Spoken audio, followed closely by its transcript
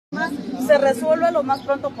se resuelva lo más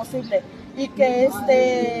pronto posible y que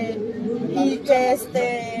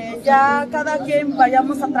ya cada quien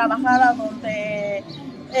vayamos a trabajar a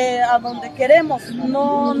donde queremos,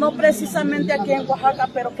 no precisamente aquí en Oaxaca,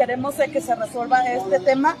 pero queremos que se resuelva este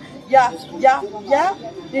tema ya,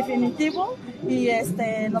 definitivo, y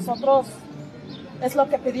nosotros es lo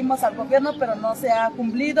que pedimos al gobierno, pero no se ha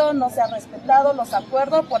cumplido, no se ha respetado los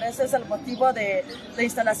acuerdos, por eso es el motivo de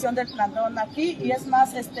instalación del plantón aquí. Y es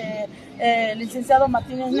más, el licenciado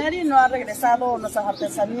Martínez Neri no ha regresado nuestra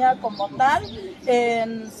artesanía como tal,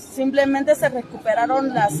 simplemente se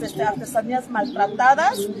recuperaron las artesanías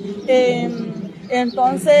maltratadas,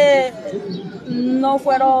 entonces no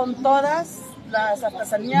fueron todas las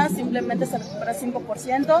artesanías, simplemente se recuperó el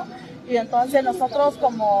 5%, y entonces nosotros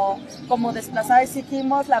como desplazadas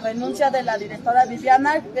exigimos la renuncia de la directora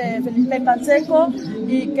Bibiana, Felipe Canseco,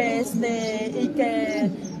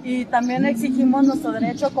 y también exigimos nuestro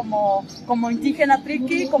derecho como indígena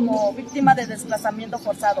Triquis, como víctima de desplazamiento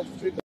forzado.